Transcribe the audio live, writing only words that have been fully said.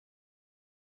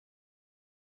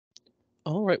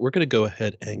All right, we're going to go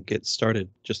ahead and get started.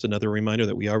 Just another reminder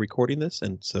that we are recording this,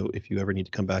 and so if you ever need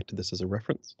to come back to this as a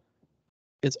reference,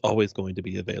 it's always going to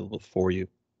be available for you.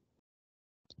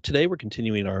 Today, we're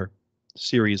continuing our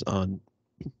series on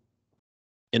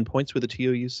endpoints with the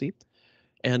TOUC,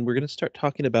 and we're going to start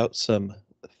talking about some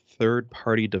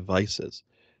third-party devices.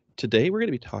 Today, we're going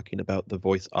to be talking about the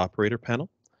voice operator panel,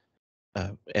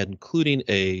 including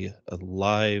a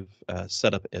live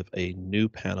setup of a new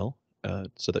panel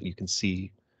so that you can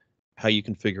see how you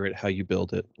configure it, how you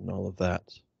build it, and all of that.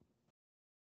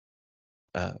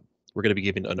 Uh, we're going to be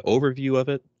giving an overview of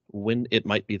it, when it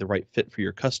might be the right fit for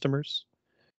your customers,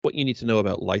 what you need to know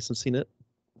about licensing it.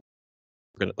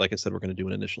 Like I said, we're going to do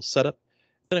an initial setup.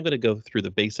 Then I'm going to go through the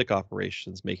basic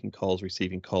operations, making calls,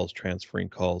 receiving calls, transferring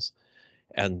calls,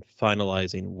 and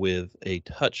finalizing with a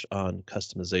touch on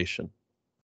customization.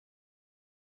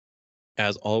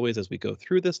 As always, as we go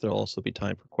through this, there'll also be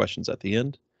time for questions at the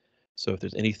end. So if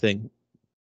there's anything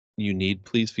you need,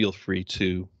 please feel free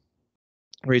to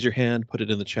raise your hand, put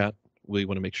it in the chat. We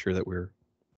want to make sure that we're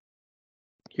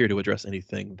here to address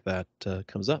anything that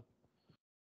comes up.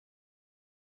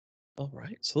 All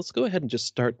right, so let's go ahead and just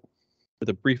start with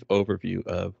a brief overview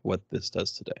of what this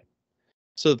does today.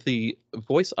 So the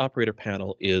voice operator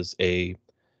panel is a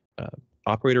uh,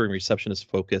 operator and receptionist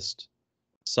focused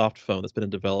soft phone that's been in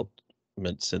development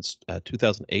since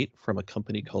 2008 from a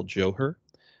company called Joher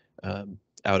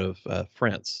out of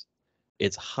France.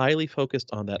 It's highly focused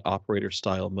on that operator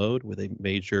style mode with a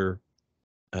major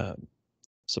um,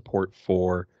 support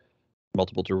for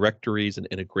multiple directories and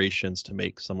integrations to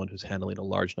make someone who's handling a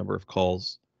large number of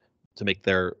calls to make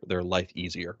their life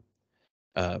easier.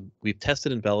 We've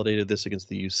tested and validated this against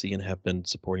the UC and have been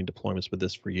supporting deployments with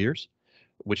this for years,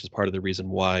 which is part of the reason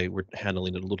why we're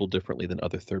handling it a little differently than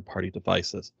other third-party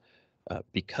devices.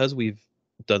 Because we've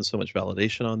done so much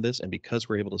validation on this and because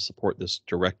we're able to support this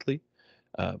directly,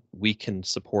 we can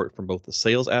support from both the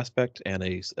sales aspect and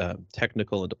a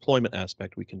technical and deployment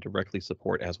aspect. We can directly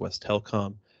support as West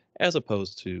Telecom, as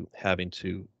opposed to having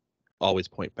to always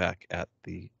point back at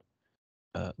the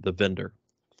vendor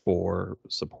for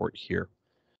support here.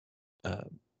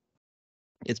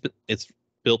 It's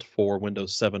built for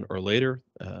Windows 7 or later.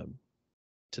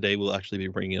 Today we'll actually be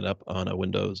bringing it up on a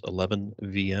Windows 11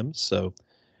 VM. So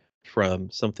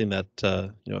from something that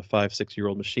a 5-6 year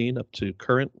old machine up to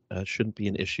current shouldn't be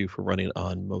an issue for running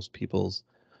on most people's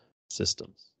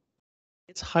systems.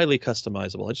 It's highly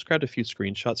customizable. I just grabbed a few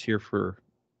screenshots here for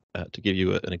to give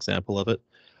you an example of it.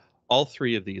 All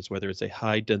three of these, whether it's a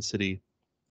high density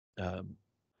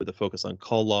with a focus on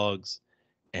call logs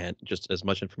and just as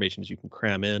much information as you can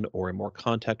cram in, or a more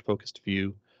contact focused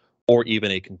view, or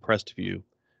even a compressed view,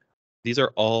 these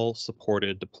are all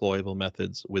supported deployable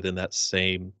methods within that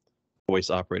same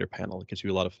voice operator panel. It gives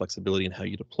you a lot of flexibility in how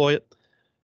you deploy it,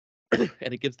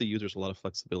 and it gives the users a lot of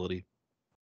flexibility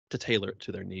to tailor it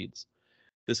to their needs.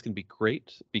 This can be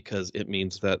great because it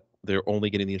means that they're only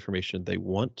getting the information they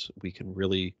want. We can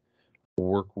really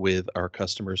work with our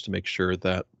customers to make sure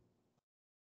that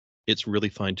it's really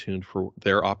fine-tuned for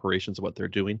their operations and what they're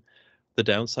doing. The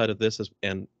downside of this is,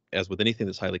 and as with anything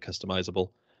that's highly customizable,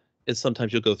 is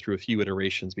sometimes you'll go through a few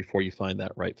iterations before you find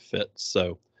that right fit.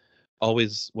 So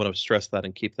always want to stress that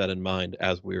and keep that in mind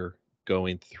as we're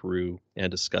going through and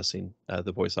discussing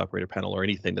the voice operator panel or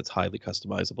anything that's highly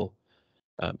customizable.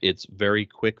 It's very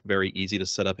quick, very easy to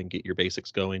set up and get your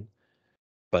basics going,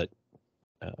 but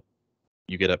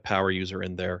you get a power user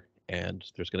in there and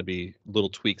there's going to be little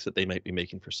tweaks that they might be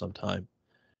making for some time.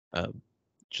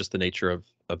 Just the nature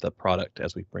of the product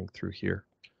as we bring through here.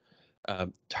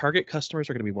 Target customers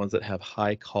are going to be ones that have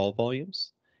high call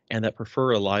volumes and that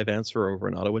prefer a live answer over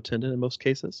an auto attendant in most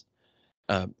cases.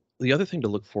 The other thing to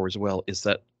look for as well is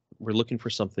that we're looking for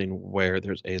something where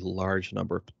there's a large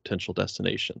number of potential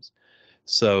destinations.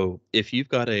 So if you've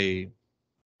got an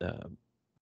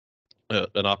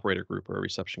operator group or a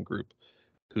reception group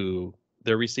who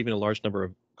they're receiving a large number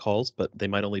of calls, but they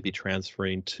might only be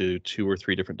transferring to 2 or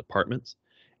 3 different departments,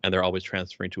 and they're always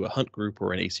transferring to a hunt group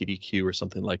or an ACDQ or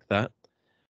something like that.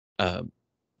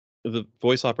 The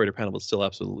voice operator panel will still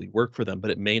absolutely work for them, but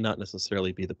it may not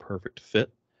necessarily be the perfect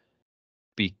fit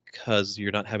because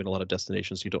you're not having a lot of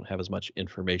destinations. You don't have as much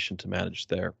information to manage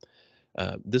there.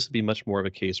 This would be much more of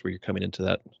a case where you're coming into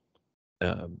that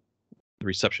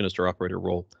receptionist or operator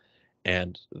role,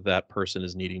 and that person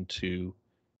is needing to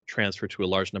transfer to a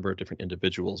large number of different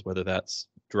individuals, whether that's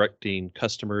directing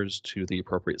customers to the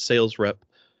appropriate sales rep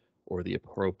or the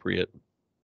appropriate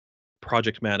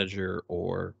project manager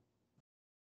or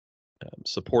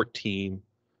support team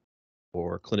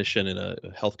or clinician in a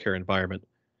healthcare environment.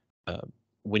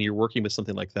 when you're working with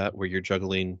something like that, where you're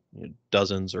juggling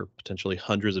dozens or potentially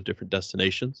hundreds of different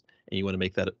destinations, and you want to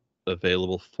make that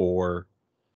available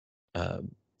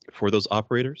um, for those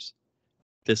operators,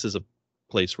 this is a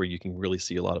place where you can really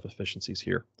see a lot of efficiencies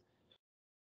here.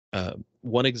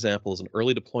 One example is an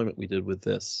early deployment we did with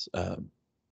this.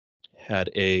 Had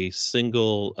a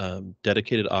single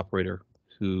dedicated operator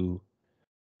who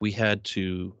we had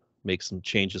to make some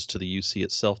changes to the UC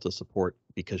itself to support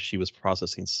because she was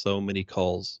processing so many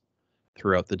calls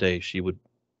throughout the day. She would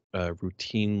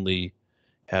routinely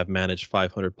have managed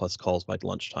 500 plus calls by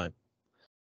lunchtime.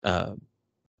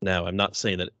 Now, I'm not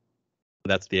saying that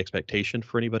that's the expectation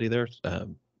for anybody there,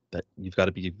 that you've got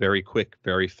to be very quick,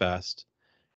 very fast,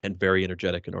 and very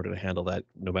energetic in order to handle that,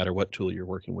 no matter what tool you're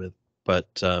working with.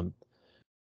 But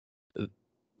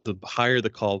the higher the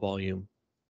call volume,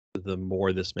 the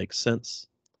more this makes sense.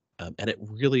 And it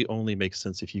really only makes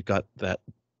sense if you've got that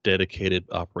dedicated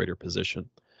operator position.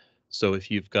 So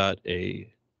if you've got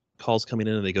a calls coming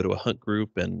in and they go to a hunt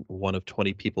group and one of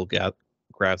 20 people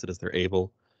grabs it as they're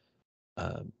able,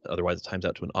 otherwise it times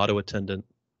out to an auto attendant.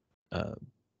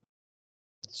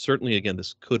 Certainly, again,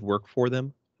 this could work for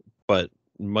them, but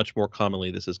much more commonly,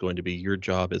 this is going to be your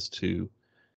job is to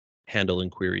handle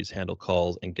inquiries, handle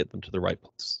calls, and get them to the right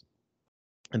place.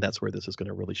 And that's where this is going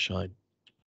to really shine.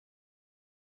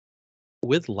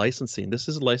 With licensing, this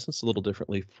is licensed a little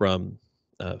differently from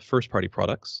first-party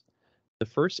products. The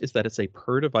first is that it's a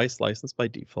per-device license by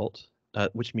default,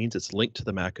 which means it's linked to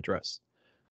the MAC address.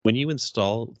 When you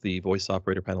install the voice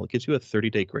operator panel, it gives you a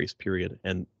 30-day grace period,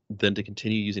 and then to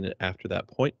continue using it after that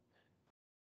point,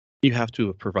 you have to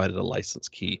have provided a license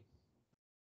key.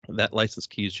 That license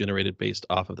key is generated based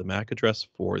off of the MAC address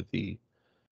for the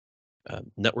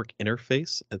network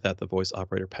interface that the voice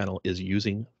operator panel is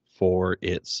using for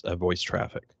its voice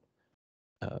traffic.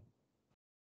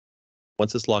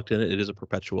 Once it's locked in, it is a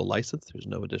perpetual license. There's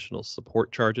no additional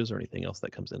support charges or anything else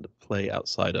that comes into play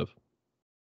outside of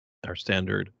our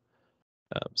standard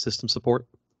system support,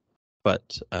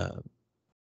 but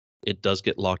it does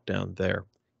get locked down there.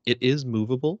 It is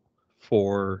movable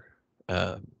for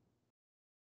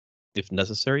if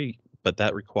necessary, but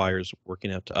that requires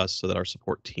working out to us so that our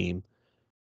support team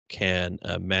can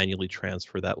manually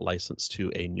transfer that license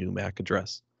to a new MAC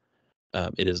address.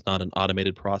 It is not an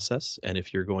automated process, and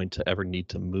if you're going to ever need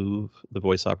to move the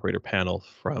voice operator panel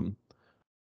from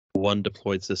one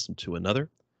deployed system to another,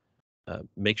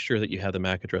 make sure that you have the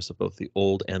MAC address of both the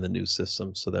old and the new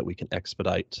system so that we can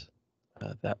expedite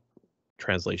that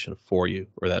translation for you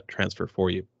or that transfer for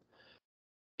you.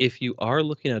 If you are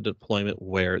looking at a deployment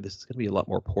where this is going to be a lot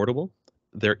more portable,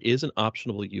 there is an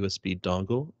optional USB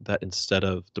dongle that instead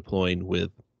of deploying with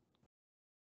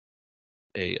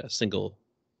a single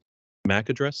MAC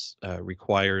address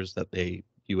requires that a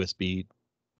USB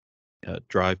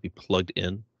drive be plugged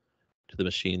in to the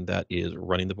machine that is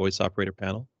running the voice operator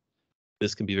panel.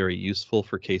 This can be very useful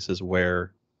for cases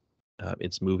where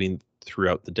it's moving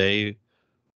throughout the day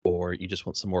or you just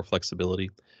want some more flexibility.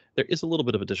 There is a little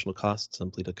bit of additional cost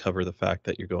simply to cover the fact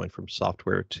that you're going from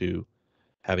software to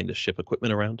having to ship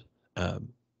equipment around,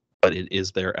 but it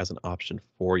is there as an option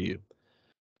for you.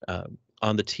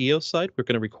 On the TO side, we're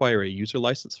going to require a user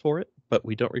license for it, but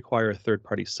we don't require a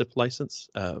third-party SIP license.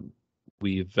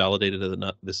 We've validated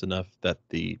this enough that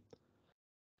we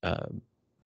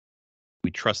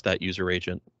trust that user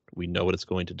agent. We know what it's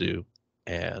going to do,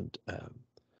 and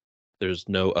there's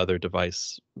no other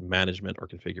device management or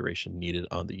configuration needed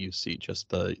on the UC, just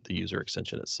the user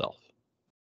extension itself.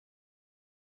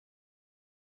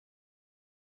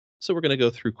 So we're going to go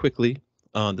through quickly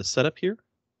on the setup here,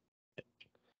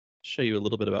 show you a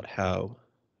little bit about how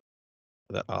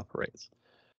that operates.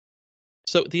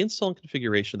 So the install and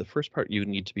configuration, the first part you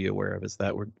need to be aware of is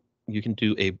that you can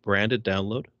do a branded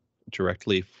download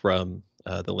directly from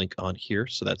the link on here.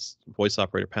 So that's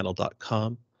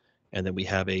voiceoperatorpanel.com. And then we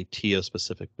have a TO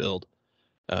specific build.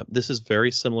 This is very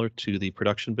similar to the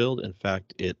production build. In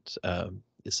fact, it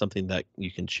is something that you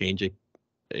can change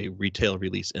a retail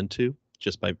release into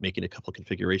just by making a couple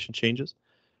configuration changes.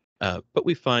 But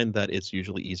we find that it's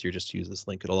usually easier just to use this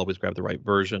link. It'll always grab the right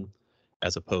version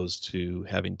as opposed to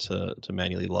having to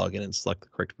manually log in and select the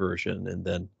correct version and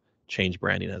then change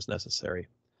branding as necessary.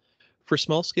 For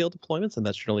small scale deployments, and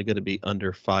that's generally going to be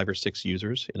under 5 or 6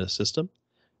 users in a system,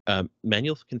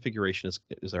 manual configuration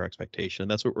is our expectation,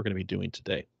 and that's what we're going to be doing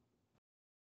today.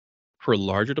 For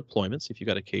larger deployments, if you've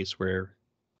got a case where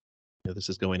this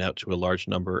is going out to a large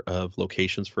number of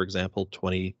locations, for example,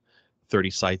 20, 30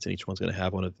 sites, and each one's going to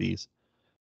have one of these,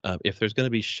 if there's going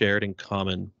to be shared and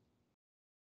common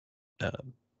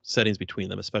settings between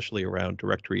them, especially around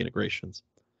directory integrations,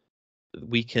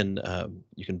 you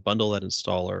can bundle that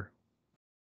installer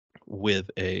with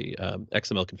a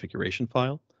XML configuration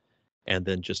file, and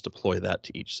then just deploy that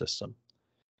to each system.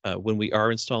 When we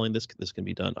are installing this can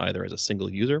be done either as a single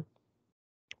user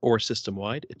or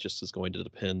system-wide. It just is going to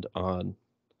depend on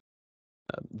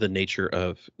the nature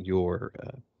of your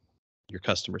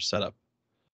customer setup.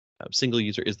 Single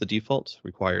user is the default,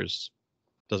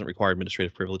 doesn't require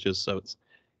administrative privileges, so it's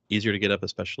easier to get up,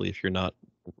 especially if you're not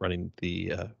running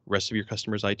the rest of your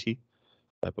customer's IT.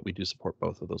 But we do support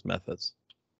both of those methods.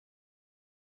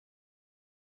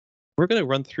 We're going to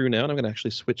run through now, and I'm going to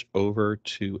actually switch over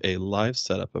to a live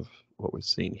setup of what we're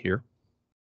seeing here.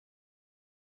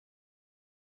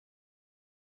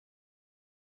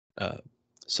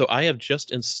 So I have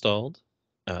just installed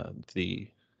the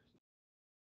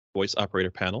voice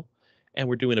operator panel, and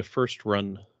we're doing a first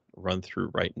run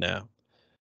through right now.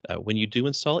 When you do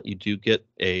install it, you do get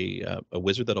a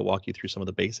wizard that'll walk you through some of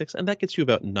the basics, and that gets you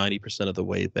about 90% of the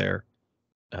way there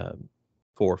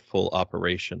for full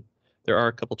operation. There are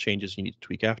a couple changes you need to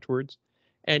tweak afterwards,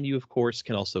 and you, of course,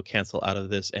 can also cancel out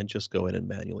of this and just go in and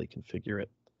manually configure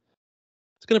it.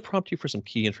 It's going to prompt you for some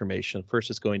key information. First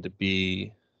is going to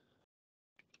be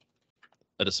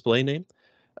a display name.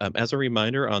 As a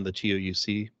reminder on the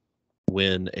TOUC,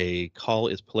 when a call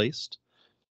is placed,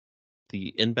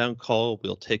 the inbound call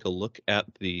will take a look at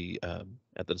the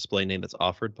display name that's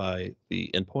offered by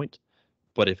the endpoint.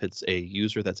 But if it's a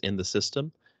user that's in the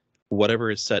system,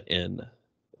 whatever is set in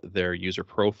their user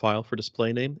profile for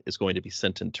display name is going to be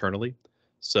sent internally.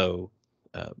 So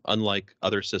unlike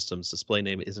other systems, display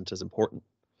name isn't as important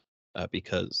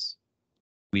because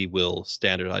we will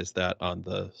standardize that on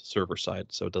the server side,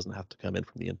 so it doesn't have to come in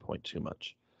from the endpoint too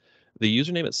much. The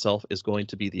username itself is going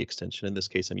to be the extension. In this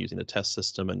case, I'm using a test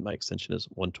system, and my extension is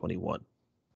 121.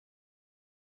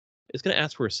 It's going to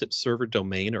ask for a SIP server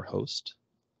domain or host.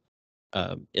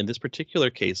 In this particular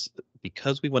case,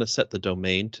 because we want to set the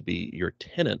domain to be your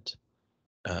tenant,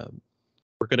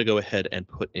 we're going to go ahead and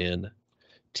put in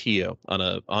TIO on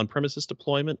a on-premises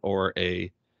deployment or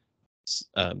a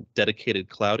dedicated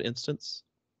cloud instance.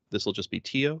 This will just be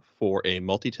TIO. For a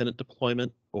multi-tenant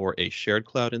deployment or a shared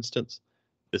cloud instance,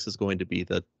 this is going to be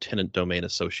the tenant domain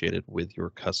associated with your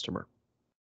customer.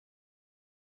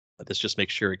 This just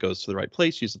makes sure it goes to the right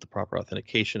place, uses the proper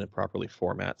authentication, and properly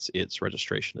formats its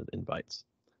registration and invites.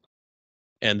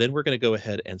 And then we're going to go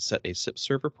ahead and set a SIP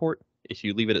server port. If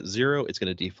you leave it at 0, it's going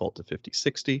to default to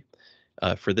 5060.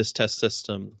 For this test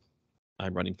system,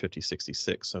 I'm running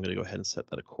 5066, so I'm going to go ahead and set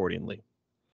that accordingly.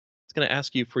 It's going to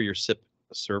ask you for your SIP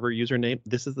server username.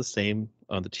 This is the same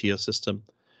on the TIO system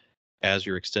as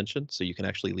your extension, so you can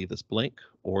actually leave this blank,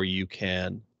 or you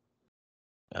can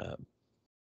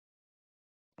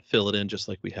fill it in just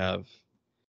like we have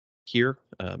here.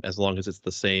 As long as it's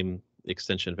the same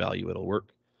extension value, it'll work.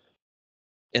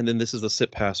 And then this is the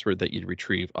SIP password that you'd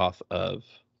retrieve off of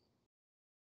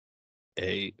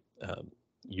a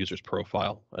user's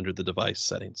profile under the device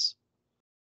settings.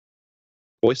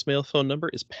 Voicemail phone number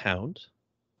is pound.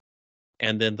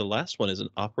 And then the last one is an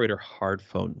operator hard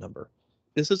phone number.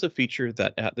 This is a feature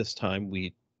that at this time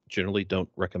we generally don't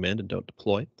recommend and don't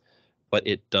deploy, but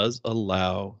it does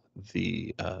allow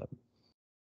the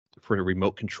for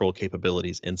remote control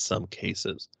capabilities in some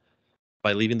cases.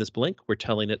 By leaving this blank, we're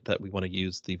telling it that we want to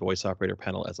use the voice operator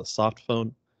panel as a soft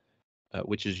phone,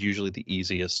 which is usually the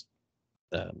easiest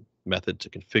method to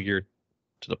configure,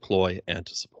 to deploy, and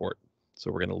to support. So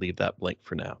we're going to leave that blank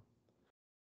for now.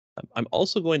 I'm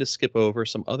also going to skip over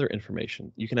some other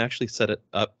information. You can actually set it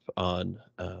up on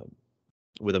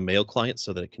with a mail client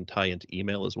so that it can tie into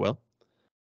email as well.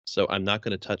 So I'm not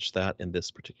going to touch that in this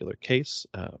particular case.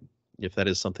 If that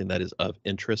is something that is of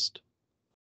interest,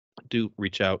 do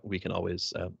reach out. We can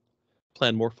always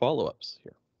plan more follow-ups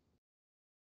here.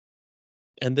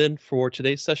 And then for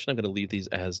today's session, I'm going to leave these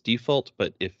as default,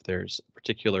 but if there's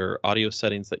particular audio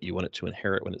settings that you want it to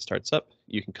inherit when it starts up,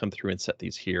 you can come through and set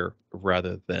these here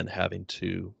rather than having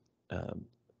to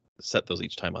set those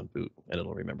each time on boot, and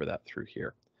it'll remember that through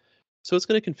here. So it's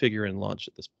going to configure and launch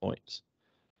at this point.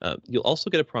 You'll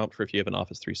also get a prompt for if you have an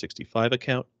Office 365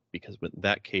 account, because in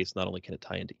that case, not only can it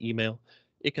tie into email,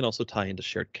 it can also tie into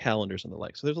shared calendars and the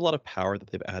like. So there's a lot of power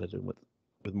that they've added in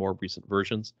with more recent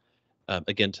versions.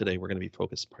 Again, today we're going to be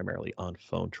focused primarily on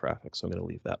phone traffic, so I'm going to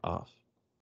leave that off.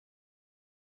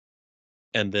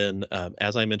 And then,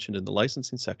 as I mentioned in the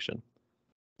licensing section,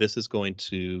 this is going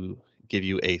to give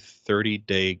you a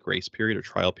 30-day grace period or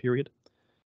trial period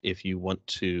if you want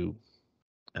to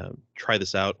try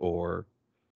this out or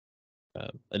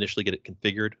initially get it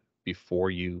configured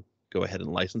before you go ahead and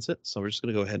license it. So we're just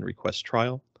going to go ahead and request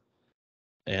trial,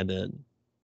 and then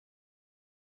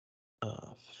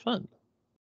Fun.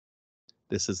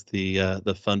 This is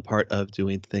the fun part of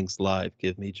doing things live.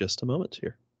 Give me just a moment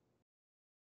here.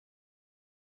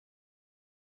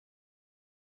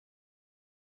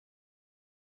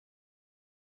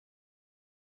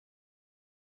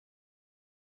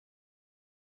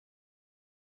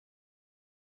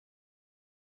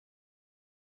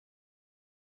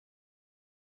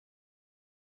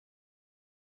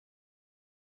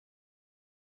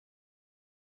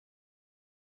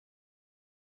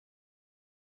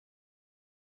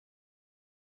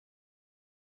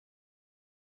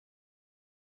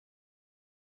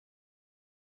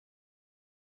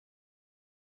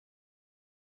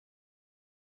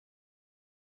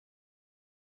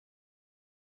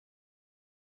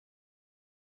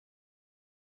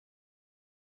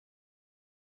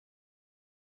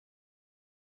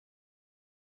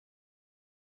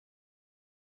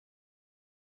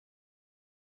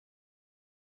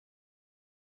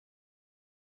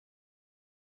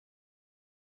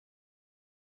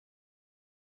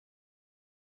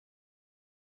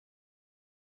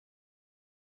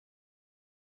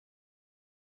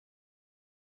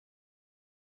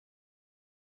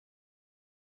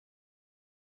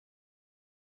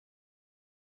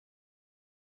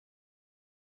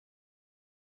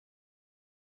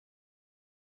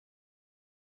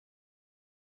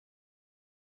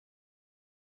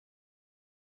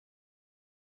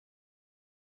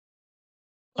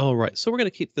 All right, so we're going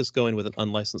to keep this going with an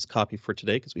unlicensed copy for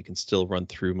today because we can still run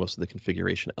through most of the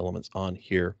configuration elements on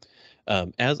here.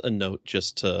 As a note,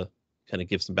 just to kind of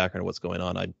give some background on what's going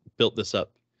on, I built this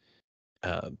up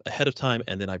ahead of time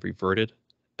and then I reverted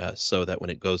so that when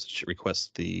it goes to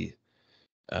request the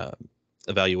um,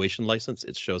 evaluation license,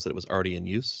 it shows that it was already in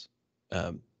use.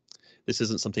 This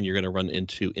isn't something you're going to run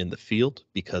into in the field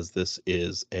because this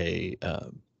is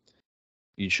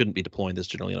you shouldn't be deploying this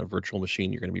generally on a virtual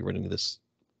machine. You're going to be running this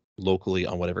locally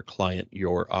on whatever client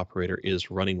your operator is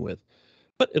running with,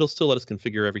 but it'll still let us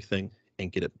configure everything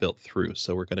and get it built through.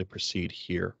 So we're going to proceed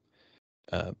here.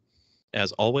 Uh,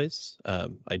 as always,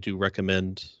 I do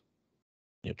recommend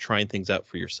trying things out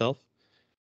for yourself.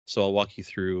 So I'll walk you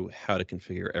through how to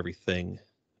configure everything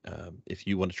if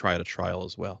you want to try out a trial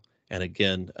as well. And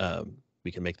again,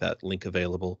 we can make that link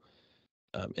available,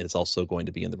 and it's also going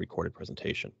to be in the recorded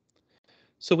presentation.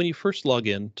 So when you first log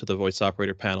in to the voice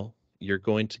operator panel, you're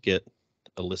going to get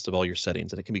a list of all your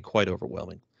settings, and it can be quite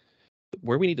overwhelming. But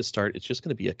where we need to start, it's just going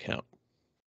to be account.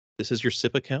 This is your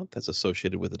SIP account that's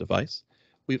associated with the device.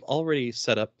 We've already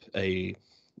set up a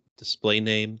display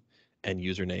name and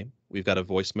username. We've got a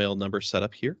voicemail number set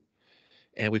up here,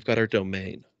 and we've got our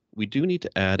domain. We do need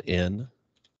to add in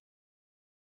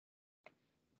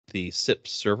the SIP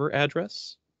server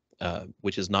address,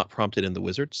 which is not prompted in the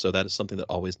wizard, so that is something that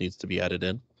always needs to be added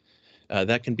in.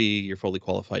 That can be your fully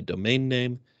qualified domain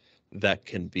name. That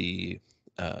can be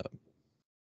a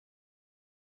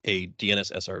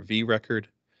DNS SRV record,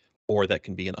 or that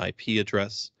can be an IP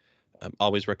address.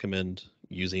 Always recommend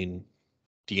using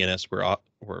DNS where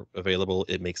available.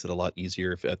 It makes it a lot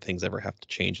easier if things ever have to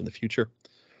change in the future,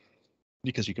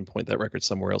 because you can point that record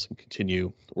somewhere else and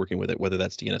continue working with it, whether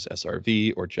that's DNS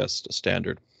SRV or just a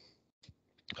standard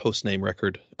host name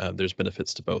record. There's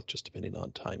benefits to both, just depending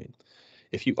on timing.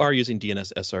 If you are using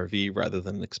DNS SRV rather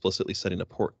than explicitly setting a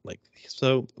port like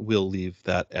so, we'll leave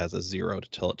that as a 0 to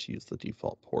tell it to use the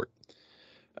default port.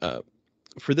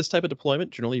 For this type of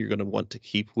deployment, generally you're going to want to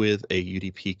keep with a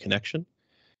UDP connection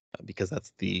because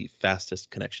that's the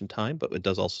fastest connection time, but it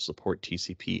does also support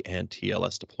TCP and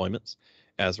TLS deployments.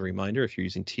 As a reminder, if you're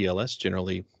using TLS,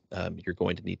 generally you're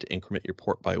going to need to increment your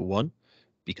port by 1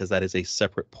 because that is a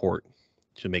separate port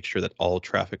to make sure that all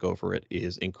traffic over it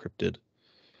is encrypted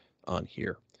on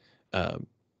here.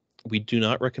 We do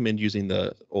not recommend using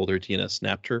the older DNS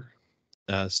Snapter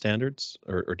standards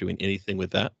or doing anything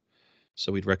with that.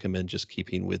 So we'd recommend just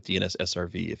keeping with DNS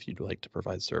SRV if you'd like to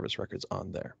provide service records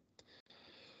on there.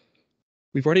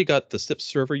 We've already got the SIP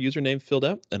server username filled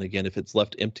out. And again, if it's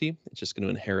left empty, it's just going to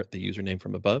inherit the username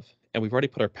from above. And we've already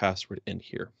put our password in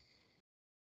here.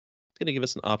 It's going to give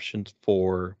us an option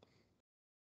for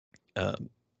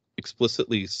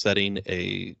explicitly setting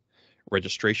a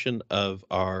registration of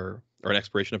or an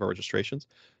expiration of our registrations.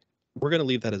 We're going to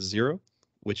leave that as 0,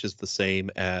 which is the same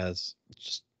as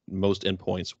just most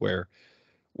endpoints where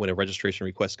when a registration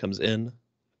request comes in,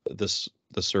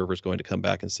 the server is going to come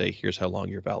back and say, here's how long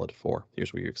you're valid for.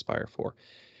 Here's what you expire for.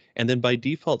 And then by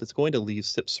default, it's going to leave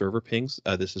SIP server pings.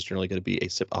 This is generally going to be a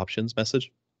SIP options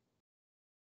message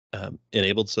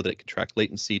enabled so that it can track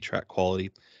latency, track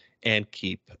quality, and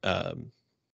keep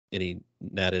any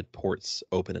NATed ports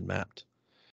open and mapped.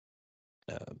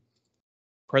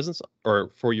 Presence,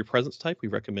 or for your presence type, we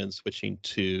recommend switching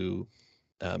to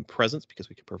presence because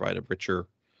we can provide a richer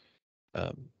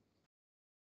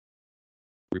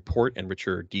report and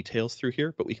richer details through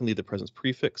here, but we can leave the presence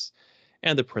prefix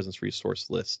and the presence resource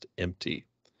list empty.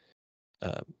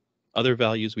 Other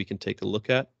values we can take a look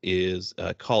at is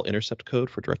call intercept code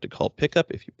for directed call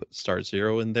pickup. If you put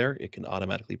 *0 in there, it can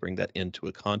automatically bring that into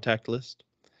a contact list.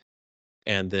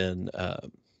 And then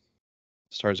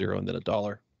 *0 and then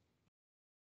 $1.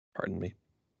 Pardon me.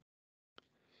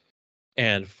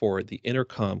 And for the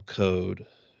intercom code,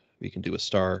 we can do a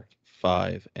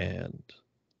 *5 and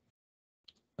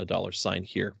a $sign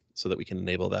here so that we can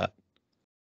enable that.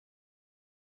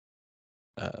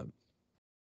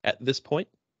 At this point,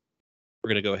 we're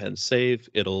going to go ahead and save.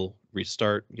 It'll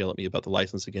restart, yell at me about the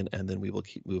license again, and then we will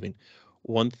keep moving.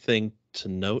 One thing to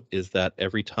note is that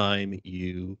every time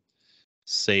you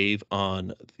save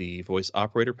on the voice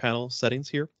operator panel settings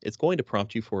here, it's going to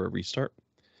prompt you for a restart.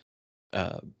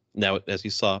 Now, as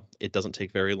you saw, it doesn't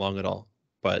take very long at all,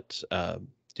 but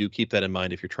do keep that in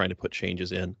mind if you're trying to put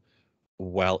changes in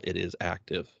while it is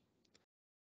active.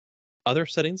 Other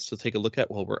settings to take a look at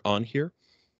while we're on here.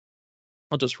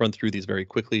 I'll just run through these very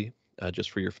quickly,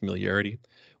 just for your familiarity.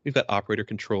 We've got operator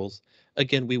controls.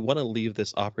 Again, we want to leave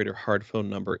this operator hard phone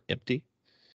number empty.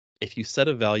 If you set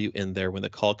a value in there when the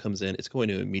call comes in, it's going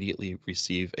to immediately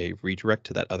receive a redirect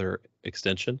to that other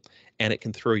extension, and it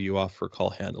can throw you off for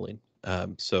call handling.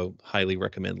 So highly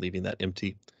recommend leaving that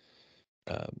empty,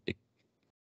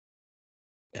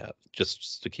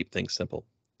 just to keep things simple.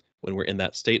 When we're in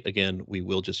that state, again, we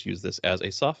will just use this as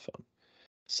a soft phone.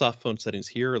 Soft phone settings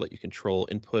here let you control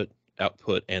input,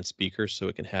 output, and speakers, so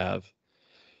it can have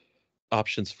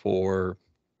options for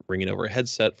ringing over a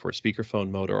headset, for speakerphone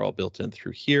mode are all built in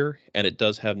through here, and it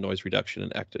does have noise reduction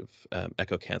and active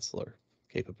echo canceller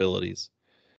capabilities.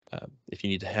 If you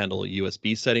need to handle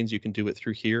USB settings, you can do it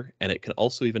through here, and it can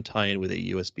also even tie in with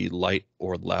a USB light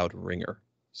or loud ringer.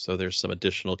 So there's some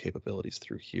additional capabilities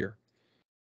through here.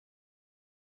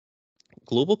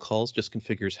 Global calls just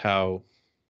configures how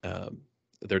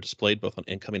they're displayed both on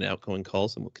incoming and outgoing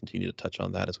calls, and we'll continue to touch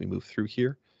on that as we move through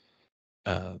here.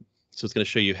 So it's going to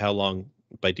show you how long,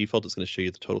 by default, it's going to show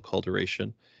you the total call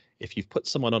duration. If you've put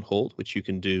someone on hold, which you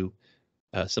can do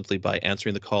simply by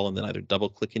answering the call and then either double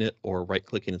clicking it or right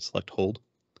clicking and select hold,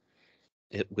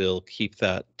 it will keep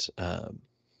that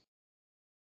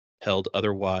held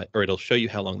otherwise, or it'll show you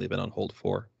how long they've been on hold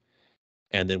for.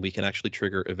 And then we can actually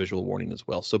trigger a visual warning as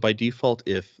well. So by default,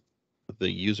 if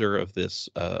the user of this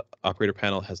operator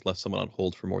panel has left someone on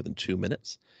hold for more than 2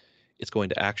 minutes, it's going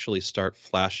to actually start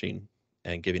flashing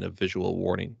and giving a visual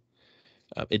warning.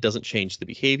 It doesn't change the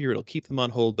behavior, it'll keep them on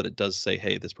hold, but it does say,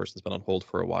 hey, this person's been on hold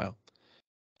for a while.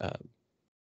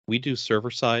 We do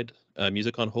server-side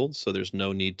music on hold, so there's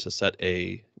no need to set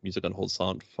a music on hold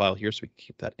sound file here, so we can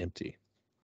keep that empty.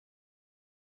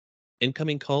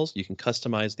 Incoming calls, you can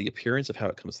customize the appearance of how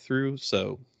it comes through.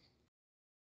 So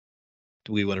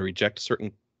do we want to reject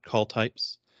certain call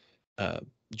types?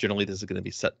 Generally, this is going to be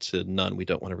set to none. We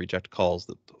don't want to reject calls.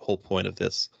 The whole point of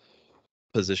this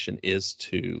position is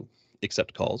to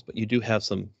accept calls, but you do have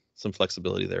some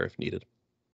flexibility there if needed.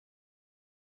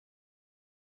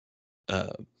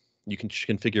 You can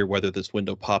configure whether this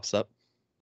window pops up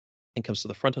and comes to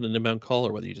the front on an inbound call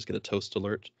or whether you just get a toast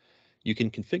alert. You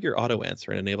can configure auto answer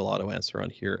and enable auto answer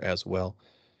on here as well.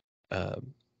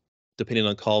 Depending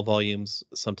on call volumes,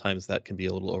 sometimes that can be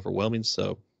a little overwhelming.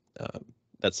 So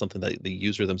that's something that the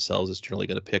user themselves is generally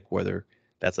going to pick whether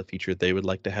that's a feature they would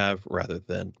like to have rather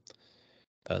than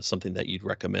something that you'd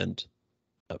recommend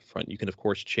up front. You can, of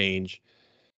course, change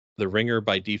the ringer.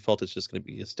 By default, it's just going to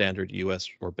be a standard US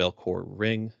or Bellcore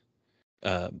ring,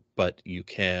 but you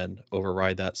can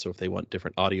override that. So if they want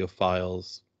different audio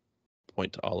files,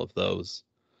 point to all of those.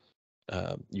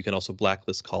 You can also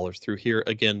blacklist callers through here.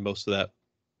 Again, most of that,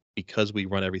 because we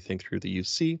run everything through the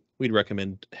UC, we'd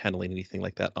recommend handling anything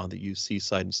like that on the UC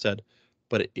side instead,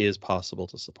 but it is possible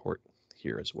to support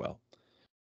here as well.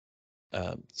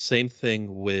 Same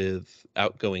thing with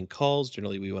outgoing calls.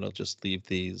 Generally, we want to just leave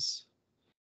these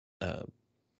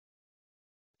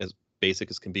as basic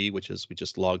as can be, which is we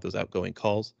just log those outgoing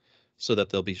calls so that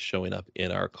they'll be showing up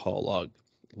in our call log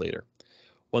later.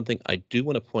 One thing I do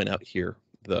want to point out here,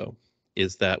 though,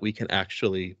 is that we can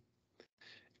actually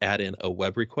add in a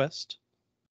web request.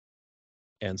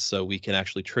 And so we can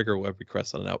actually trigger a web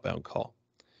request on an outbound call.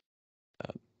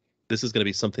 This is going to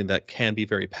be something that can be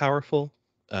very powerful,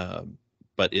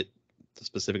 but the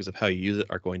specifics of how you use it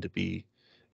are going to be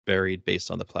varied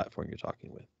based on the platform you're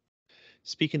talking with.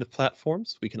 Speaking of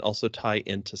platforms, we can also tie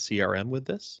into CRM with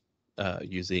this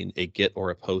using a GET or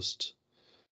a POST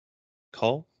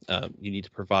call, you need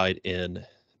to provide in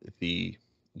the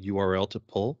URL to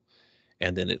pull,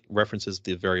 and then it references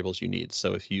the variables you need.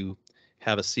 So if you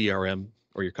have a CRM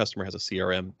or your customer has a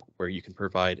CRM where you can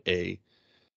provide a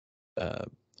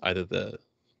either the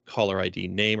caller ID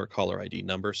name or caller ID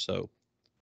number. So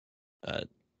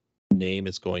name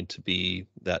is going to be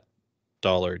that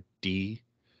 $D.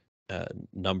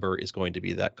 Number is going to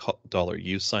be that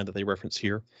 $U sign that they reference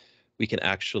here. We can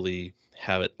actually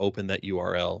have it open that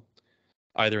URL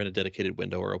either in a dedicated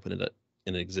window or open it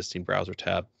in an existing browser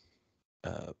tab.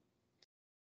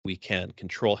 We can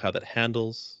control how that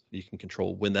handles. You can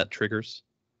control when that triggers.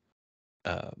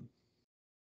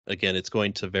 Again, it's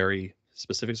going to vary.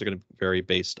 Specifics are going to vary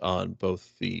based on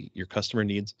both your customer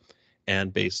needs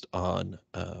and based on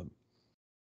the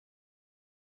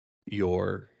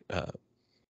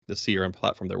CRM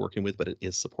platform they're working with, but it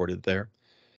is supported there.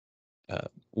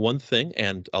 One thing,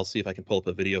 and I'll see if I can pull up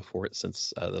a video for it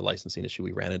since the licensing issue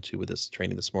we ran into with this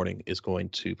training this morning is going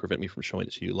to prevent me from showing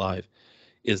it to you live,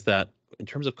 is that in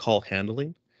terms of call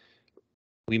handling,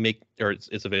 we make, or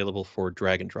it's available for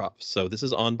drag and drop. So this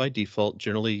is on by default.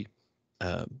 Generally,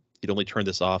 you'd only turn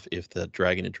this off if the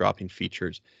dragging and dropping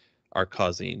features are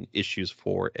causing issues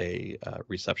for a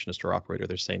receptionist or operator.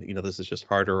 They're saying, you know, this is just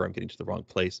harder, or I'm getting to the wrong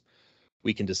place.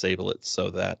 We can disable it so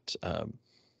that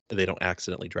they don't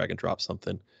accidentally drag and drop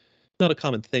something. Not a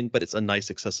common thing, but it's a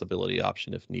nice accessibility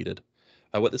option if needed.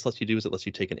 What this lets you do is it lets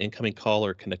you take an incoming call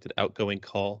or connected outgoing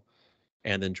call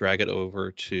and then drag it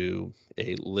over to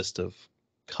a list of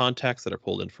contacts that are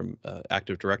pulled in from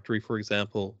Active Directory, for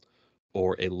example,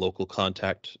 or a local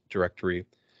contact directory.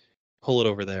 Pull it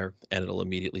over there and it'll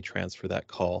immediately transfer that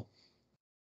call.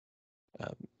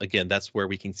 Again, that's where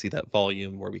we can see that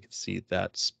volume, where we can see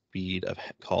that speed of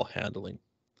call handling.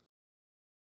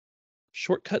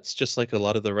 Shortcuts, just like a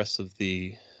lot of the rest of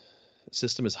the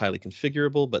system, is highly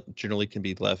configurable, but generally can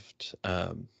be left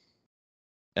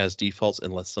as defaults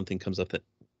unless something comes up that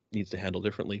needs to handle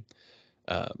differently.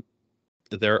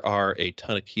 There are a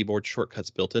ton of keyboard shortcuts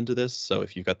built into this, so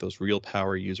if you've got those real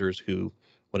power users who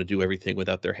want to do everything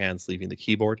without their hands leaving the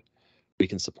keyboard, we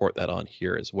can support that on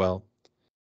here as well.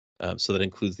 So that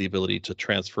includes the ability to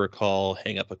transfer a call,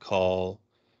 hang up a call,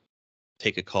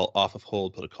 take a call off of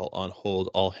hold, put a call on hold,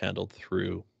 all handled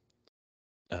through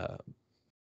the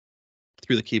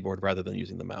keyboard rather than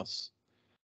using the mouse.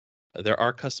 There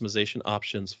are customization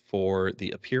options for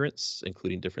the appearance,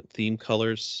 including different theme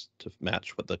colors to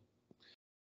match what the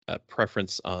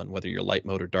preference on whether you're light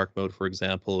mode or dark mode, for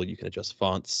example. You can adjust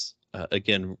fonts.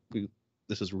 Again,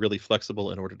 this is really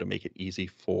flexible in order to make it easy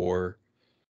for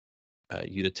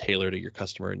you to tailor to your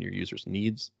customer and your users'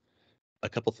 needs. A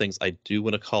couple things I do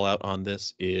want to call out on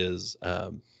this is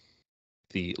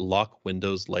the lock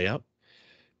windows layout.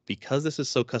 Because this is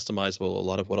so customizable, a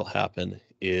lot of what will happen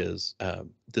is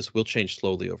this will change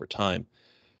slowly over time.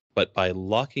 But by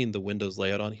locking the Windows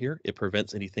layout on here, it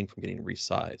prevents anything from getting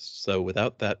resized. So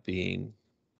without that being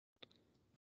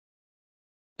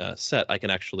set, I can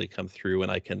actually come through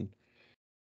and I can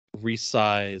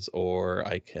resize, or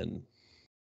I can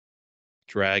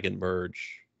drag and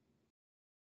merge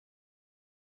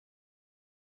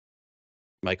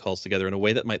my calls together in a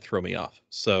way that might throw me off.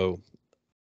 So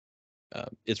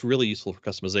it's really useful for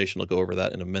customization. I'll go over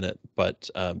that in a minute, but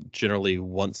generally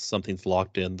once something's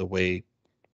locked in the way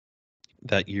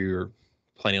that you're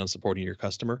planning on supporting your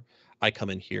customer, I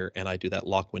come in here and I do that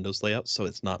lock windows layout so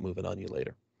it's not moving on you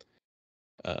later.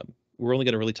 We're only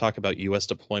going to really talk about US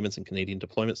deployments and Canadian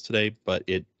deployments today, but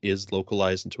it is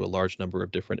localized into a large number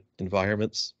of different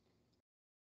environments.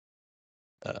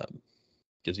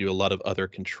 Gives you a lot of other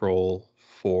control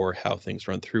for how things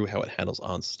run through, how it handles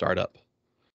on startup.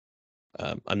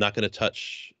 I'm not going to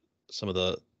touch some of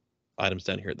the items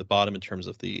down here at the bottom in terms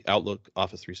of the Outlook,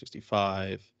 Office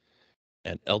 365,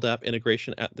 and LDAP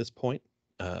integration at this point.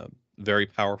 Very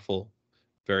powerful,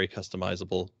 very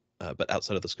customizable, but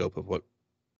outside of the scope of what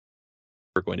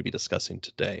we're going to be discussing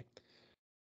today.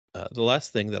 The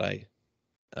last thing that I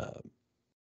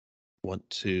want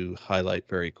to highlight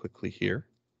very quickly here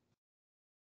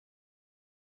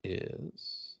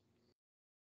is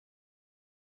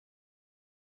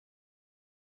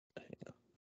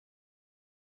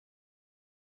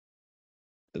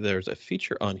there's a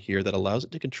feature on here that allows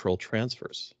it to control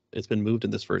transfers. It's been moved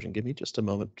in this version. Give me just a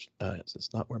moment.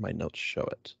 It's not where my notes show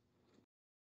it.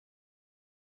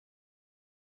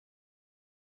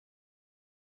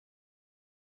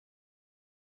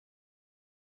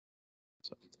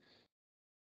 So,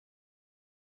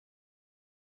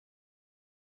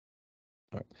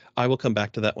 all right. I will come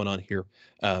back to that one on here.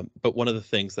 But one of the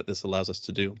things that this allows us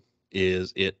to do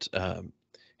is it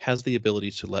has the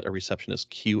ability to let a receptionist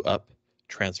queue up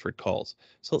transferred calls.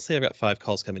 So let's say I've got 5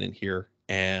 calls coming in here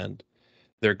and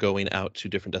they're going out to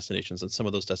different destinations, and some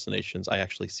of those destinations I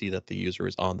actually see that the user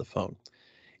is on the phone.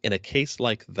 In a case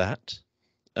like that,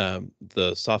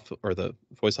 the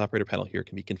voice operator panel here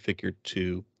can be configured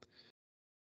to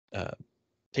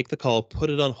take the call,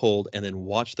 put it on hold, and then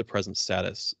watch the present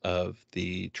status of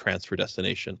the transfer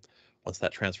destination. Once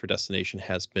that transfer destination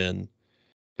has been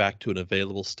back to an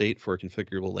available state for a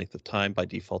configurable length of time, by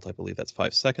default, I believe that's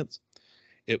 5 seconds,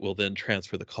 it will then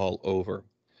transfer the call over.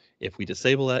 If we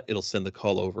disable that, it'll send the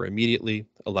call over immediately,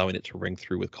 allowing it to ring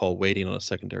through with call waiting on a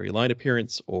secondary line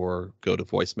appearance or go to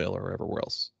voicemail or wherever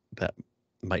else that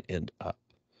might end up.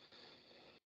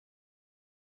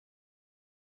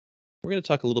 We're going to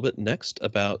talk a little bit next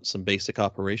about some basic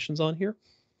operations on here.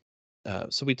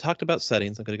 So we talked about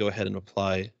settings. I'm going to go ahead and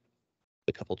apply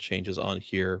a couple changes on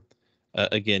here.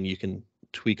 Again, you can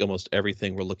tweak almost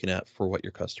everything we're looking at for what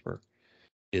your customer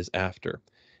is after.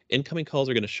 Incoming calls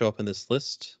are going to show up in this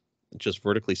list, just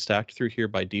vertically stacked through here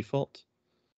by default.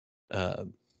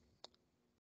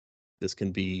 This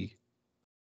can be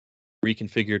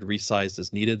reconfigured, resized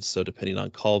as needed. So depending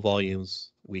on call volumes,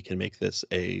 we can make this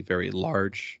a very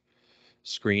large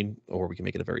screen or we can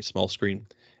make it a very small screen.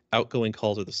 Outgoing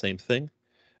calls are the same thing.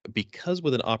 Because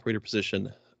with an operator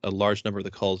position, a large number of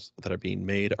the calls that are being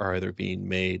made are either being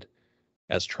made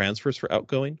as transfers for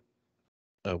outgoing,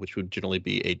 which would generally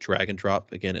be a drag and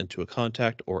drop again into a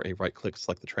contact or a right click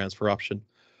select the transfer option,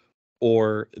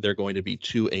 or they're going to be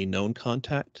to a known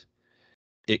contact.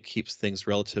 It keeps things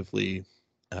relatively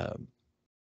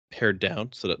pared down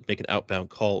so that make an outbound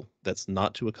call that's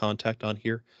not to a contact on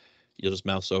here. You'll just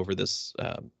mouse over this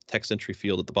text entry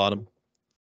field at the bottom.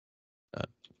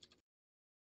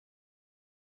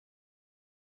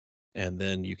 And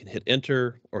then you can hit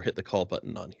enter or hit the call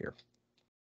button on here.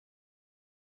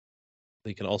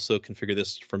 You can also configure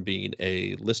this from being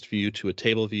a list view to a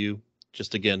table view.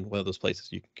 Just again, one of those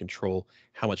places you can control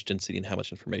how much density and how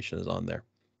much information is on there.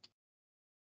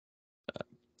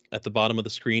 At the bottom of the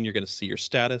screen, you're going to see your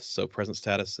status. So present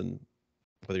status and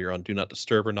whether you're on do not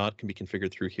disturb or not can be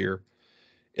configured through here.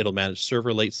 It'll manage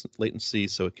server latency,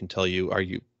 so it can tell you, are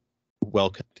you well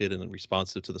connected and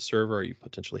responsive to the server? Are you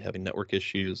potentially having network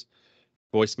issues?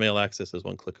 Voicemail access is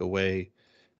one click away.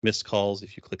 Missed calls,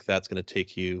 if you click that, it's going to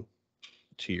take you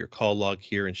to your call log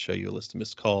here and show you a list of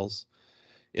missed calls.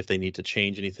 If they need to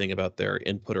change anything about their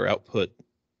input or output,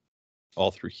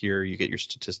 all through here, you get your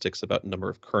statistics about number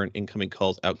of current incoming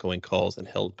calls, outgoing calls, and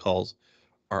held calls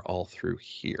are all through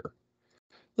here.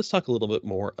 Let's talk a little bit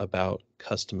more about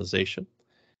customization,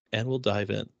 and we'll dive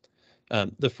in.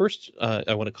 The first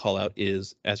I want to call out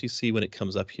is, as you see when it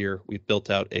comes up here, we've built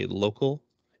out a local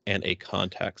and a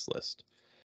contacts list.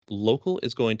 Local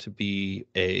is going to be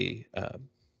a,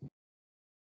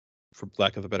 for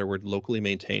lack of a better word, locally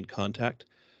maintained contact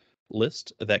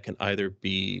list that can either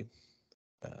be,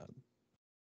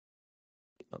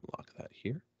 unlock that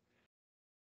here.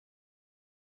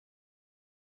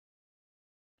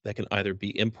 That can either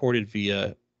be imported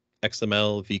via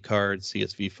XML, vcard,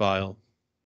 CSV file,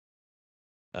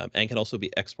 and can also be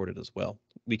exported as well.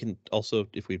 We can also,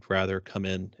 if we'd rather, come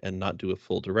in and not do a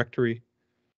full directory,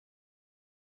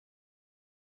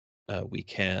 we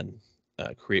can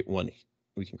create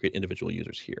individual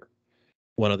users here.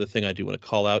 One other thing I do want to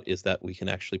call out is that we can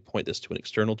actually point this to an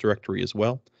external directory as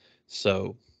well.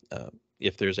 So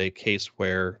if there's a case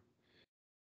where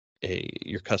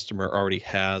your customer already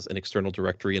has an external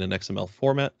directory in an XML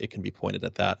format, it can be pointed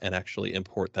at that and actually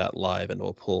import that live and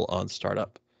will pull on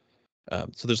startup.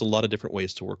 So there's a lot of different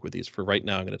ways to work with these. For right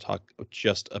now, I'm going to talk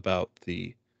just about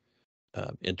the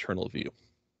internal view.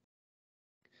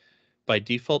 By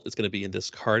default, it's going to be in this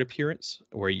card appearance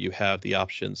where you have the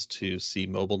options to see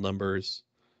mobile numbers,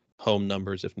 home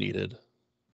numbers if needed,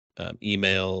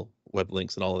 email, web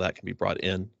links, and all of that can be brought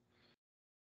in.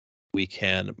 We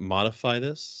can modify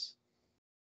this,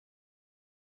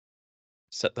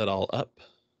 set that all up.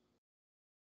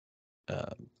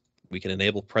 We can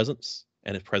enable presence,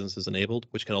 and if presence is enabled,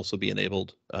 which can also be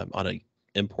enabled on a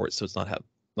import, so it's not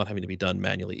having to be done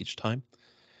manually each time.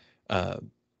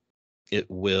 It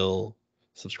will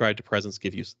subscribe to presence,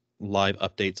 give you live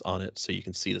updates on it, so you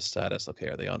can see the status. Okay,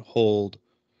 are they on hold?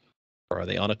 Or are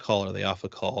they on a call? Are they off a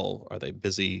call? Are they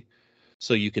busy?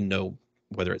 So you can know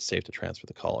whether it's safe to transfer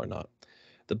the call or not.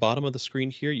 The bottom of the screen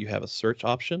here, you have a search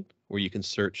option where you can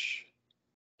search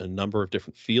a number of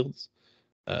different fields.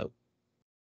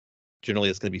 Generally,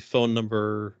 it's going to be phone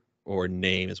number or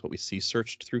name is what we see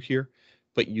searched through here,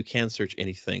 but you can search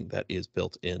anything that is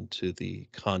built into the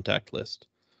contact list.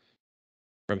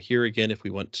 From here, again, if we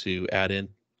want to add in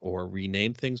or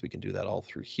rename things, we can do that all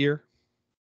through here.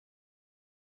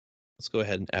 Let's go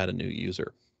ahead and add a new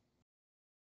user.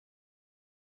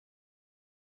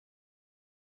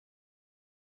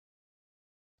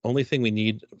 Only thing we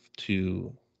need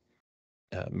to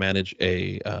manage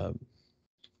a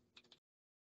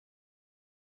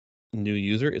new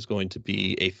user is going to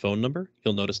be a phone number.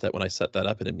 You'll notice that when I set that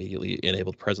up, it immediately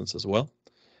enabled presence as well,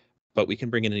 but we can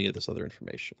bring in any of this other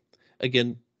information.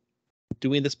 Again,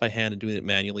 doing this by hand and doing it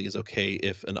manually is okay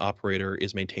if an operator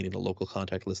is maintaining a local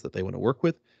contact list that they want to work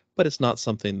with, but it's not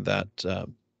something that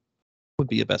would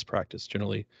be a best practice.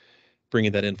 Generally,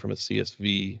 bringing that in from a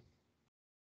CSV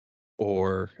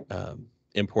or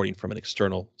importing from an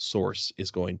external source is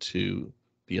going to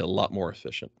be a lot more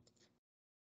efficient.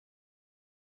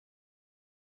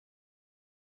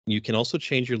 You can also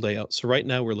change your layout. So right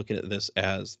now we're looking at this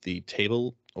as the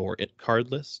table or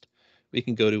card list. We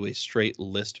can go to a straight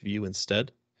list view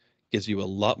instead. Gives you a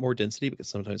lot more density because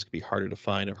sometimes it can be harder to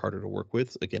find or harder to work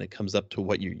with. Again, it comes up to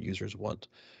what your users want.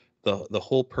 The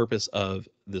whole purpose of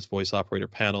this voice operator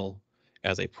panel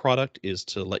as a product is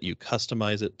to let you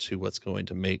customize it to what's going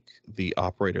to make the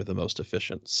operator the most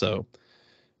efficient. So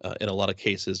in a lot of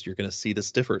cases, you're going to see this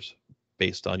differs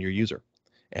based on your user,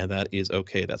 and that is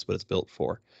okay. That's what it's built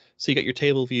for. So you got your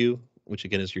table view, which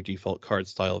again is your default card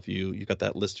style view. You've got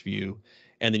that list view,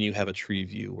 and then you have a tree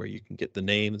view where you can get the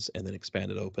names and then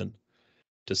expand it open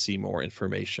to see more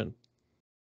information.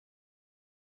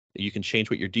 You can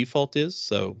change what your default is.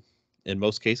 So in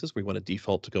most cases, we want a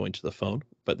default to go into the phone,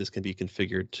 but this can be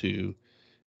configured to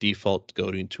default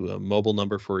going to a mobile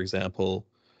number, for example,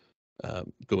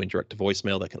 going direct to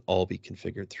voicemail. That can all be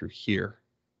configured through here.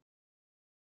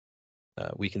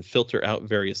 We can filter out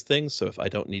various things. So if I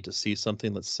don't need to see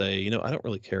something, let's say, I don't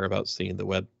really care about seeing the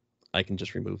web, I can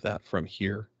just remove that from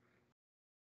here.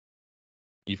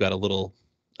 You've got a little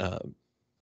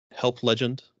help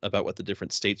legend about what the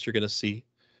different states you're going to see.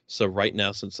 So right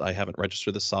now, since I haven't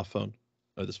registered this soft phone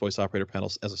or this voice operator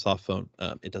panel as a soft phone,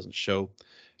 it doesn't show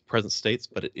present states,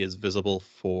 but it is visible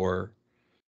for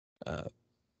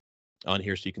on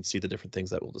here, so you can see the different things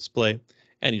that will display,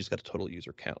 and you just got a total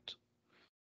user count.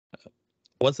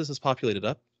 Once this is populated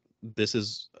up, this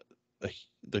is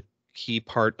the key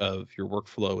part of your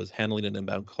workflow is handling an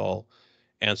inbound call,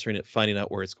 answering it, finding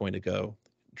out where it's going to go,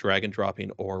 drag and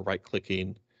dropping or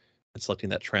right-clicking and selecting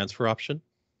that transfer option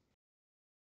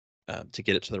to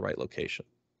get it to the right location.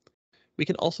 We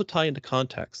can also tie into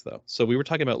contacts though. So we were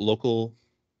talking about local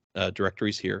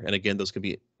directories here. And again, those can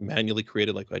be manually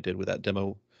created like I did with that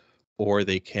demo, or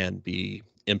they can be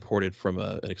imported from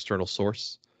an external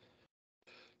source.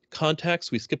 Contacts,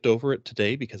 we skipped over it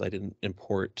today because I didn't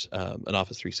import an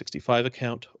Office 365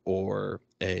 account or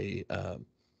a,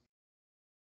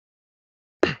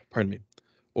 pardon me,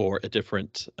 or a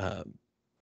different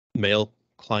mail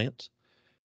client.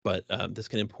 But this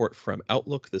can import from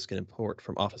Outlook, this can import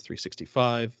from Office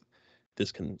 365,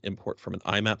 this can import from an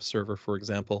IMAP server, for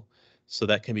example. So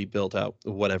that can be built out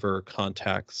whatever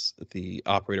contacts the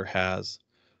operator has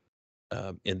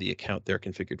in the account they're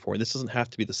configured for. And this doesn't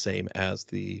have to be the same as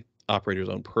the operator's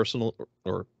own personal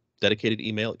or dedicated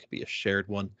email. It could be a shared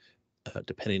one,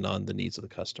 depending on the needs of the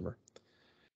customer.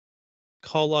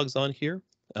 Call logs on here.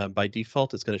 By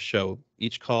default, it's going to show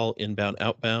each call, inbound,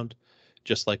 outbound.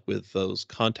 Just like with those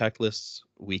contact lists,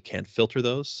 we can filter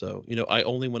those. So, I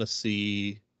only want to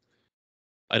see,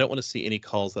 I don't want to see any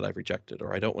calls that I've rejected,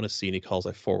 or I don't want to see any calls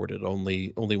I forwarded,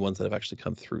 only ones that have actually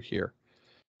come through here.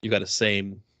 You've got a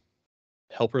same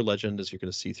helper legend as you're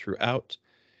going to see throughout,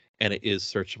 and it is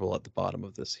searchable at the bottom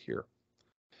of this here.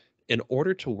 In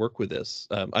order to work with this,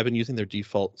 I've been using their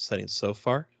default settings so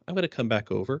far. I'm going to come back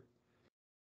over.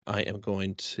 I am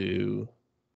going to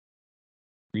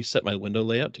reset my window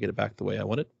layout to get it back the way I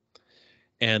want it.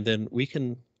 And then we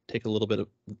can take a little bit of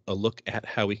a look at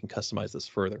how we can customize this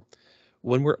further.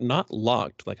 When we're not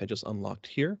locked, like I just unlocked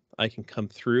here, I can come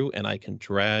through and I can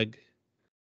drag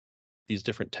these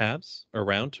different tabs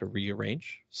around to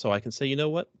rearrange. So I can say, you know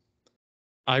what?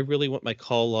 I really want my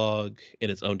call log in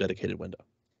its own dedicated window.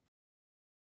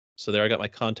 So there I got my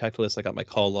contact list, I got my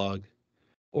call log.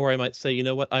 Or I might say, you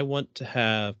know what? I want to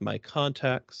have my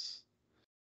contacts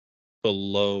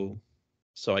below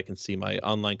so I can see my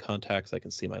online contacts, I can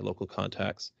see my local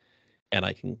contacts, and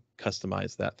I can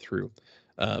customize that through.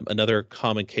 Another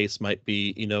common case might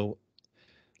be,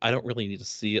 I don't really need to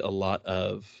see a lot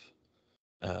of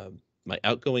my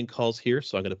outgoing calls here,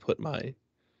 so I'm going to put my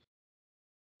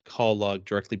call log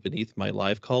directly beneath my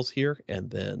live calls here,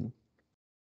 and then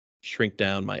shrink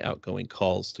down my outgoing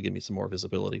calls to give me some more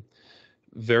visibility.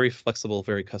 Very flexible,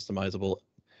 very customizable.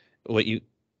 What you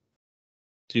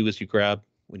do is you grab,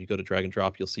 when you go to drag and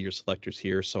drop, you'll see your selectors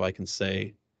here. So I can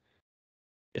say,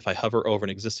 If I hover over an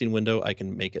existing window, I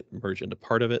can make it merge into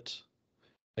part of it.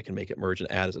 I can make it merge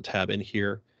and add as a tab in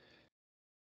here.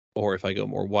 Or if I go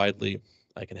more widely,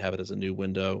 I can have it as a new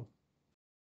window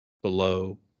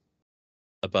below,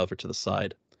 above, or to the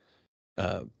side.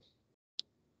 Uh,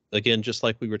 again, just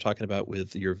like we were talking about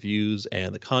with your views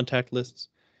and the contact lists,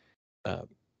 uh,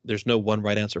 there's no one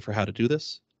right answer for how to do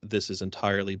this. This is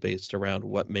entirely based around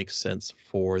what makes sense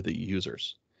for the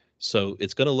users. So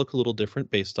it's going to look a little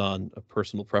different based on a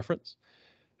personal preference.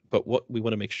 But what we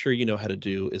want to make sure you know how to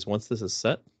do is once this is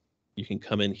set, you can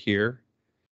come in here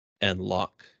and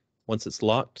lock. Once it's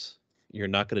locked, you're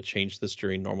not going to change this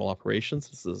during normal operations.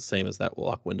 This is the same as that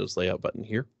lock Windows layout button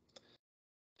here.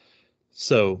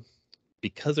 So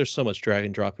because there's so much drag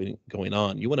and dropping going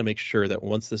on, you want to make sure that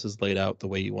once this is laid out the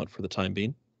way you want for the time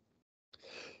being,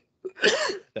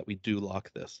 that we do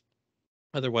lock this.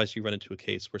 Otherwise, you run into a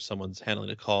case where someone's handling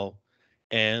a call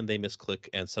and they misclick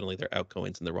and suddenly their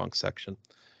outgoing's in the wrong section.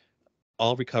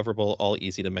 All recoverable, all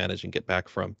easy to manage and get back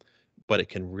from, but it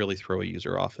can really throw a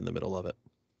user off in the middle of it.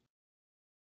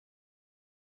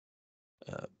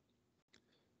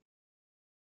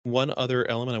 One other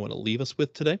element I want to leave us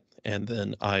with today, and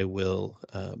then I will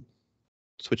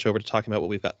switch over to talking about what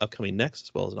we've got upcoming next,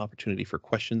 as well as an opportunity for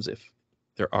questions if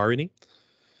there are any,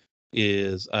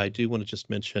 is I do want to just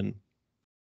mention,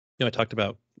 I talked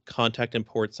about contact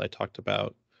imports, I talked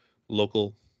about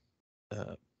local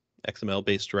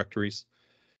XML-based directories.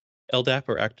 LDAP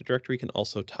or Active Directory can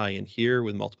also tie in here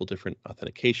with multiple different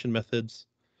authentication methods.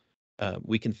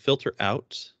 We can filter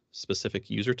out specific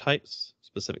user types,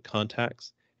 specific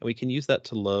contacts, and we can use that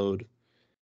to load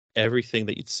everything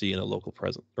that you'd see in a local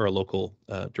present or a local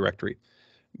directory.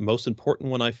 Most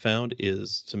important one I found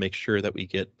is to make sure that we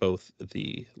get both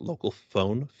the local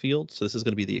phone field, so this is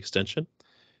going to be the extension,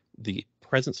 the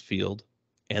presence field,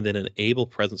 and then enable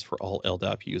presence for all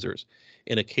LDAP users.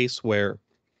 In a case where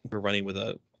we're running with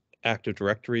a Active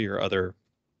Directory or other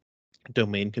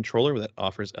domain controller that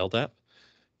offers LDAP,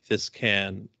 this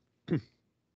can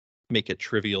make it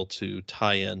trivial to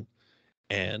tie in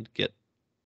and get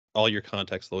all your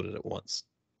contacts loaded at once.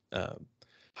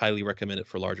 Highly recommend it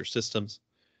for larger systems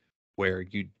where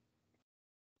you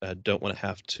don't want to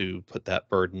have to put that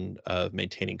burden of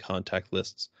maintaining contact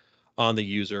lists on the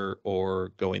user or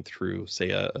going through,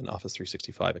 say, an Office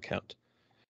 365 account.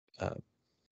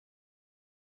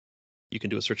 You can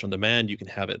do a search on demand. You can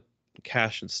have it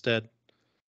cache instead.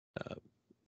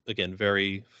 Again,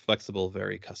 very flexible,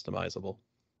 very customizable.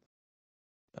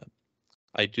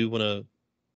 I do want to,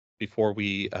 before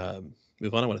we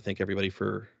move on, I want to thank everybody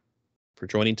for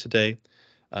joining today.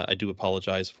 I do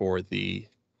apologize for the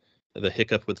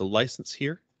hiccup with the license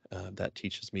here. That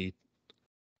teaches me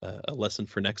a lesson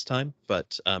for next time,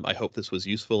 but I hope this was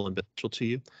useful and beneficial to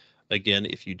you. Again,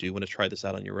 if you do want to try this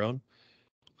out on your own,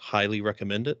 highly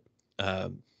recommend it.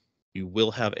 You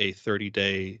will have a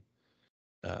 30-day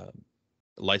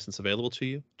license available to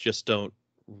you. Just don't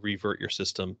revert your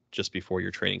system just before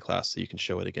your training class so you can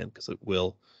show it again, because it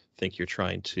will think you're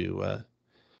trying to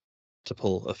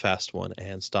pull a fast one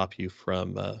and stop you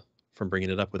from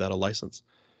bringing it up without a license.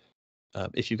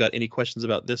 If you've got any questions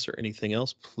about this or anything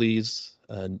else, please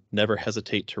never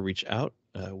hesitate to reach out.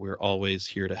 We're always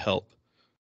here to help.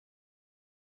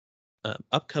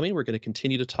 Upcoming, we're going to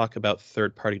continue to talk about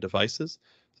third-party devices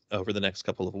over the next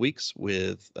couple of weeks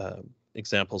with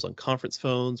examples on conference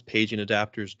phones, paging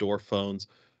adapters, door phones,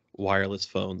 wireless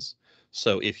phones.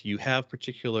 So if you have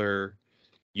particular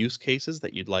use cases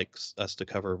that you'd like us to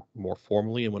cover more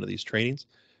formally in one of these trainings,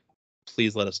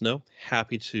 please let us know.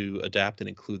 Happy to adapt and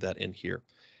include that in here.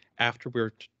 After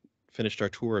we're finished our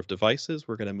tour of devices,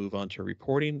 we're going to move on to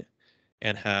reporting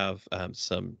and have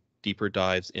some deeper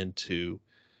dives into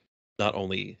not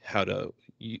only how to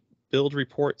build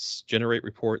reports, generate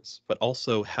reports, but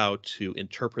also how to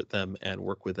interpret them and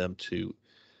work with them to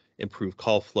improve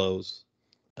call flows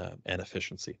and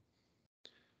efficiency.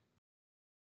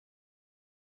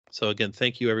 So again,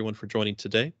 thank you everyone for joining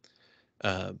today.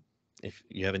 If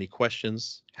you have any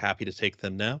questions, happy to take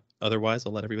them now. Otherwise,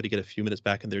 I'll let everybody get a few minutes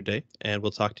back in their day, and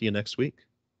we'll talk to you next week.